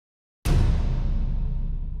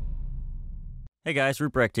Hey guys,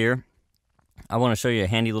 Ruprecht here. I want to show you a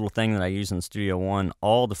handy little thing that I use in Studio One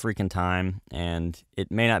all the freaking time, and it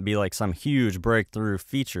may not be like some huge breakthrough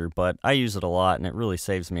feature, but I use it a lot and it really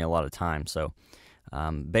saves me a lot of time. So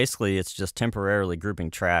basically it's just temporarily grouping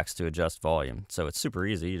tracks to adjust volume. So it's super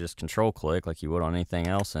easy. You just control click like you would on anything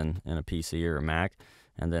else in a PC or a Mac,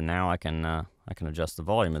 and then now I can adjust the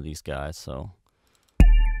volume of these guys. So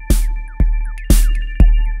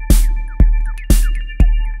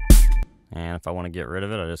and if I want to get rid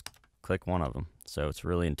of it, I just click one of them. So it's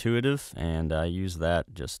really intuitive, and I use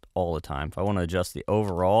that just all the time. If I want to adjust the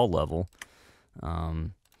overall level,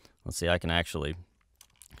 let's see, I can actually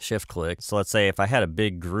shift click. So let's say if I had a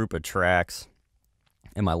big group of tracks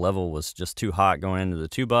and my level was just too hot going into the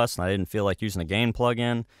 2-bus and I didn't feel like using a gain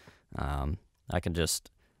plugin, I can just,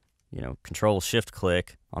 control shift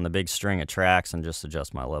click on the big string of tracks and just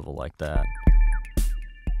adjust my level like that.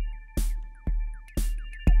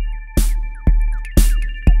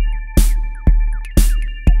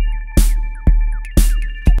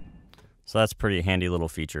 So that's a pretty handy little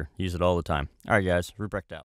feature. Use it all the time. All right, guys, Ruprecht out.